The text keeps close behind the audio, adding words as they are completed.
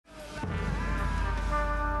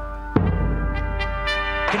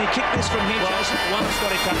Can he kick this from here, Jason? One of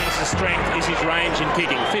Scotty Cummings' strength is his range in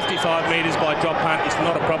kicking. 55 metres by drop punt is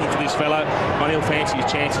not a problem for this fellow. But he'll fancy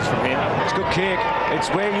his chances from here. It's a good kick. It's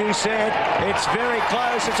where you said. It's very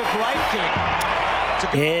close. It's a great kick.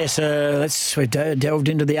 Yes, we delved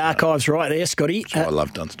into the archives right there, Scotty. I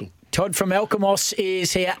love Dunstall. Todd from Alkimos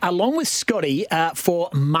is here, along with Scotty, for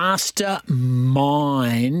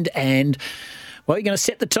Mastermind. And, well, you're going to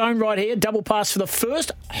set the tone right here. Double pass for the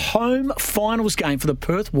first home finals game for the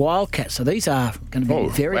Perth Wildcats. So these are going to be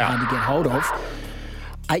very hard to get hold of.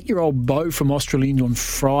 8-year-old Bo from Australia on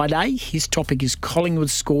Friday. His topic is Collingwood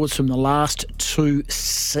scores from the last 2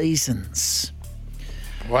 seasons.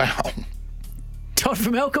 Wow. Todd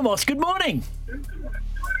from Alkimos, good morning.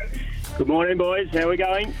 Good morning, boys. How are we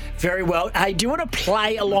going? Very well. Hey, do you want to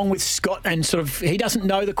play along with Scott and sort of, he doesn't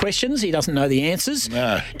know the questions, he doesn't know the answers.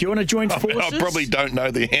 No. Do you want to join forces? I probably don't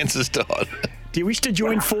know the answers, Todd. Do you wish to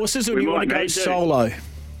join forces or do you want to go need to. solo?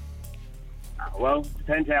 Well,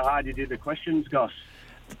 depends how hard you did the questions, Goss.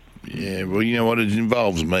 Yeah, well, you know what? It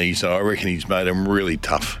involves me, so I reckon he's made them really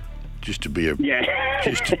tough. Just to be a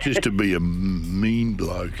just to be a mean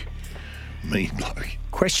bloke. Mean bloke.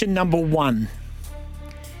 Question number 1.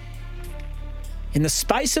 In the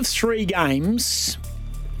space of 3 games,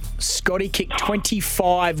 Scotty kicked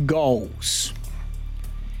 25 goals.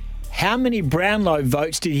 How many Brownlow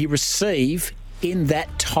votes did he receive in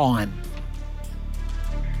that time?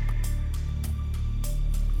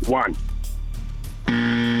 1.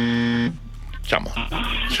 Come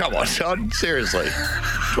on, son. Seriously.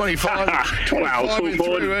 25 Full in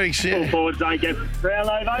 3 weeks. Full forwards don't get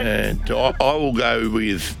Brownlow votes. And I will go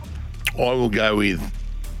with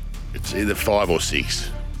it's either 5 or 6.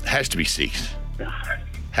 Has to be 6.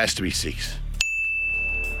 Has to be 6.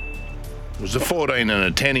 It was a 14 and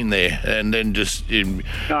a 10 in there, and then just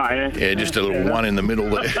just a little one in the middle.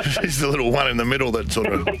 Just a little one in the middle that sort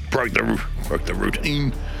of broke the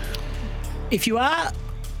routine. If you are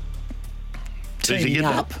teaming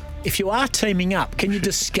up, can you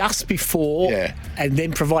discuss before and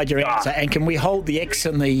then provide your answer? And can we hold the X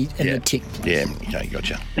and the tick? Yeah, okay,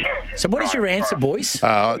 gotcha. So what is your answer, boys?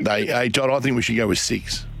 Hey, Todd, I think we should go with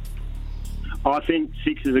 6. I think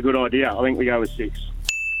 6 is a good idea. I think we go with 6.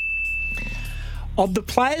 Of the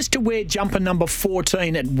players to wear jumper number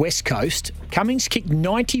 14 at West Coast, Cummings kicked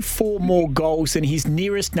 94 more goals than his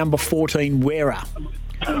nearest number 14 wearer.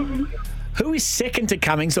 Who is second to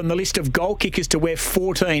Cummings on the list of goal kickers to wear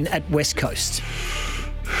 14 at West Coast?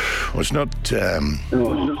 Well, it's not... you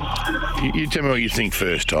tell me what you think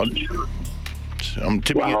first, Todd. I'm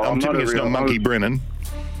tipping it's not Monkey Brennan.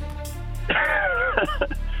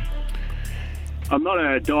 I'm not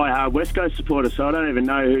a die-hard West Coast supporter, so I don't even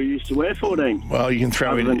know who used to wear 14. Well, you can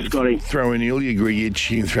throw in Ilya Grigic,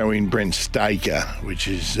 you can throw in Brent Staker, which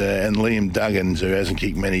is and Liam Duggins, who hasn't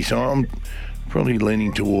kicked many. So I'm probably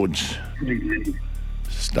leaning towards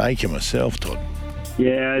Staker myself, Todd.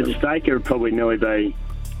 Yeah, Staker would probably nearly be...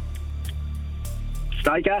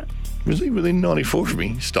 Staker? Was he within 94 of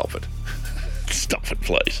me? Stop it. Stop it,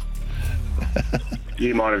 please.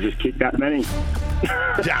 You might have just kicked that many.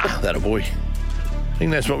 That a boy. I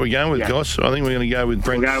think that's what we're going with, Goss. I think we're going to go with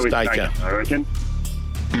Brent Staker. I reckon.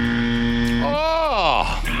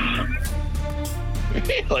 Oh!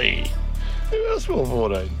 Really? Who else wore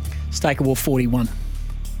 14? Staker wore 41.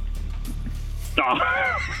 Oh.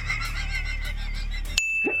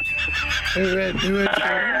 Who had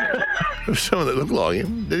someone that looked like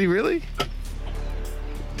him? Did he really?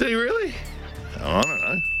 Oh, I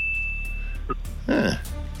don't know.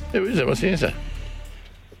 Who is it? What's the answer?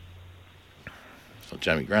 It's not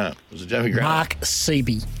Jamie Grant. Was it Jamie Grant? Mark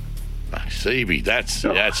Seaby. Mark Seaby. That's who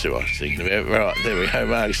I was thinking about. Right, there we go,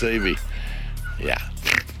 Mark Seaby. Yeah.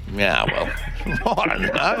 Yeah, well, I don't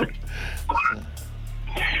know.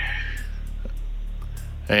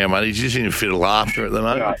 Hang on, mate. He's just in a fit of laughter at the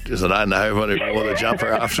moment because I don't know what wore the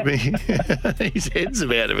jumper after me. His head's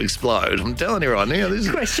about to explode. I'm telling you right now. This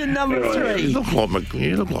is Question number 3. You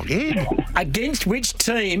look like Ed. Against which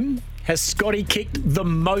team has Scotty kicked the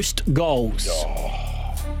most goals?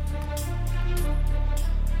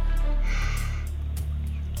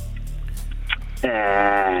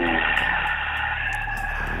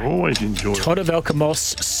 Always enjoyed. Todd of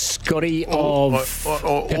Alkimos, Scotty of... I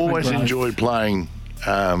always enjoyed playing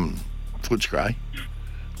Footscray.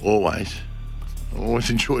 Always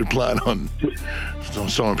enjoyed playing on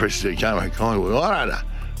Simon Preston came at Collingwood. I don't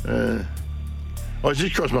know. It's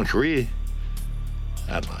just crossed my career.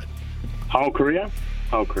 Adelaide. Whole career?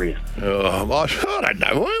 Oh, I don't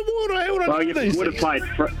know. What you would have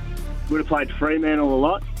played Fremantle a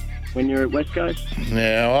lot. when you're at West Coast?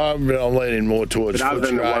 Now, I'm leaning more towards But other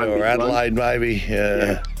than the Footscray one or big Adelaide, maybe.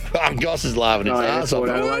 Oh, Goss is laughing his ass off.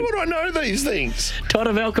 Why Adelaide. would I know these things? Todd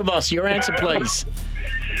of Alkabos, your answer, please.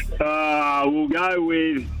 We'll go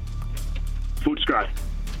with Footscray.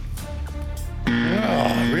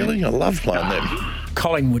 Oh, really? I love playing them.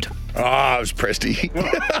 Collingwood. Oh, it was Presty.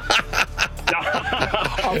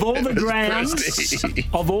 Of all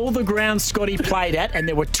the grounds Scotty played at, and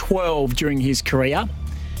there were 12 during his career,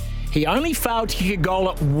 he only failed to kick a goal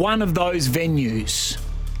at one of those venues.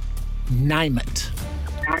 Name it.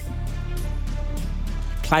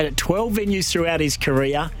 Played at 12 venues throughout his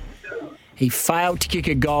career. He failed to kick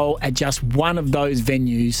a goal at just one of those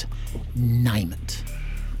venues. Name it.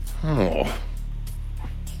 Oh.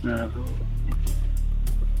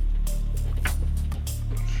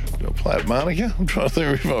 Do I play at Monica? I'm trying to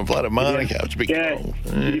think if I played at Monica. It's a big goal.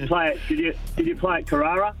 Did you play it? Did you play at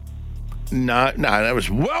Carrara? No, that was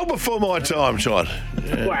well before my time, Todd.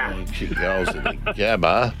 Wow. Kicked goals at the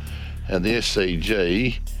Gabba, at the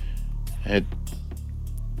SCG, at...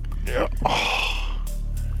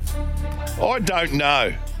 I don't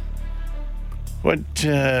know. What?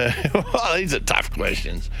 These are tough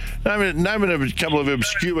questions. Name a couple of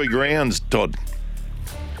obscure grounds, Todd.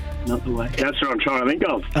 Not the way. That's what I'm trying to think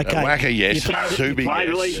of. Okay. Wacker, yes. Subi,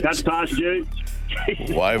 Waverley, yes. that's past you.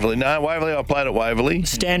 Waverley, no. Waverley, I played at Waverley.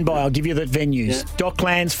 Stand by, I'll give you the venues. Yeah.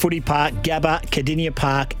 Docklands, Footy Park, Gabba, Cardinia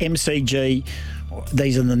Park, MCG.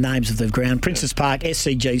 These are the names of the ground. Princess Park,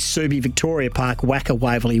 SCG, Subi, Victoria Park, Wacker,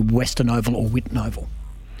 Waverley, Western Oval or Whitten Oval.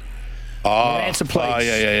 Oh, Your answer, please. Oh,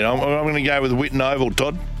 yeah. I'm going to go with Whitten Oval,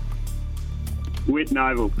 Todd. Whitten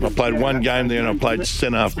Oval. I played one game there and I played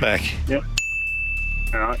centre-half back. Yep.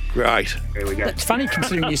 All right. Great. There we go. It's funny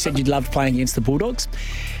considering you said you'd loved playing against the Bulldogs.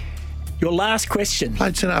 Your last question.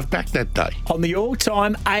 Played centre-half back that day. On the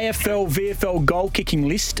all-time AFL, VFL goal-kicking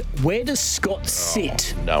list, where does Scott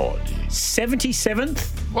sit? No idea. 77th?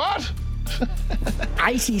 What?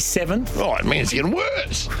 87th? Oh, man, it's getting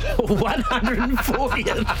worse.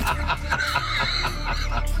 140th?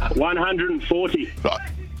 140. Right.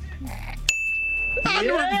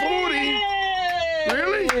 140?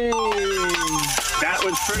 Really? That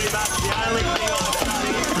was pretty much the only thing I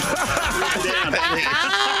was down.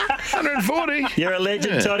 140? You're a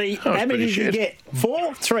legend, Toddy. that was How many pretty did you shit. get?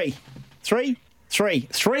 4? 3? 3? 3.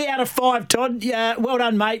 3 out of 5, Todd. Yeah, well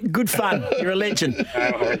done, mate. Good fun. You're a legend.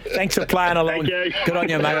 Thanks for playing along. Thank you. Good on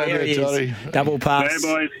you, mate. Yeah, There he Toddy. is. Double pass.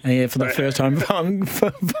 Yeah, boys. Yeah, for the first home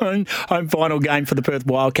final game for the Perth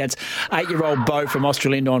Wildcats. 8-year-old Bo from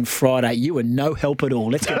Australia on Friday. You were no help at all.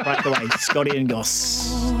 Let's get a breakaway. Scotty and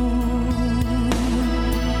Goss.